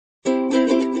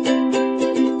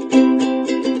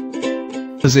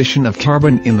Position of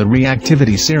carbon in the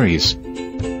reactivity series.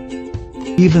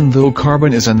 Even though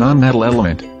carbon is a nonmetal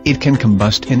element, it can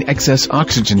combust in excess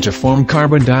oxygen to form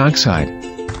carbon dioxide.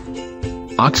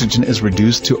 Oxygen is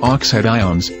reduced to oxide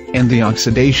ions, and the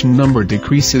oxidation number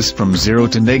decreases from 0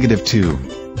 to -2.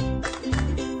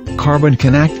 Carbon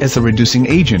can act as a reducing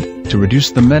agent, to reduce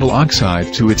the metal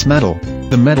oxide to its metal.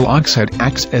 The metal oxide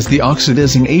acts as the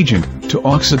oxidizing agent, to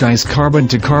oxidize carbon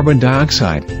to carbon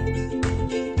dioxide.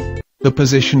 The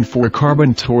position for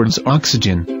carbon towards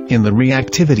oxygen, in the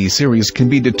reactivity series can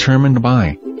be determined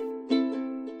by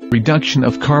reduction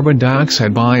of carbon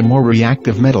dioxide by a more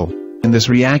reactive metal. In this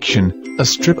reaction, a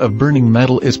strip of burning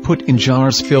metal is put in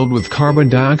jars filled with carbon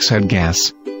dioxide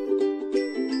gas.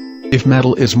 If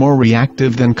metal is more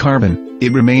reactive than carbon,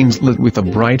 it remains lit with a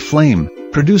bright flame,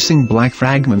 producing black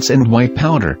fragments and white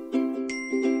powder.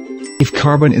 If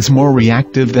carbon is more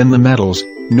reactive than the metals,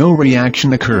 no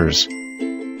reaction occurs.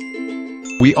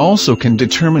 We also can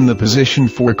determine the position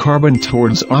for carbon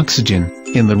towards oxygen,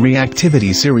 in the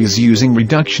reactivity series using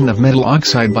reduction of metal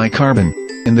oxide by carbon.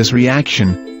 In this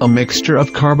reaction, a mixture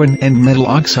of carbon and metal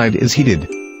oxide is heated.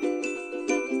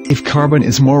 If carbon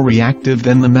is more reactive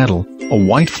than the metal, a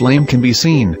white flame can be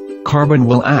seen. Carbon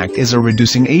will act as a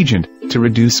reducing agent, to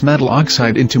reduce metal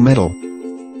oxide into metal.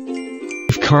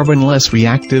 If carbon less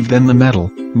reactive than the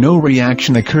metal, no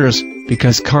reaction occurs,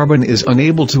 because carbon is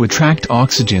unable to attract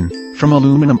oxygen from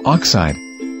aluminum oxide.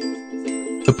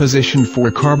 The position for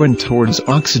carbon towards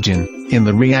oxygen, in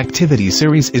the reactivity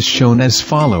series is shown as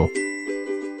follow.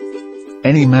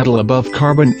 Any metal above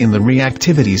carbon in the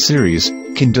reactivity series,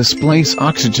 can displace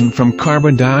oxygen from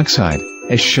carbon dioxide,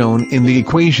 as shown in the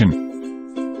equation.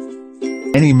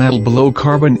 Any metal below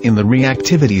carbon in the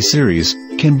reactivity series,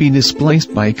 can be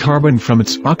displaced by carbon from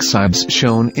its oxides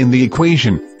shown in the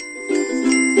equation.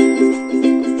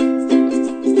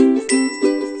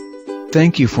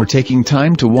 Thank you for taking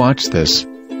time to watch this.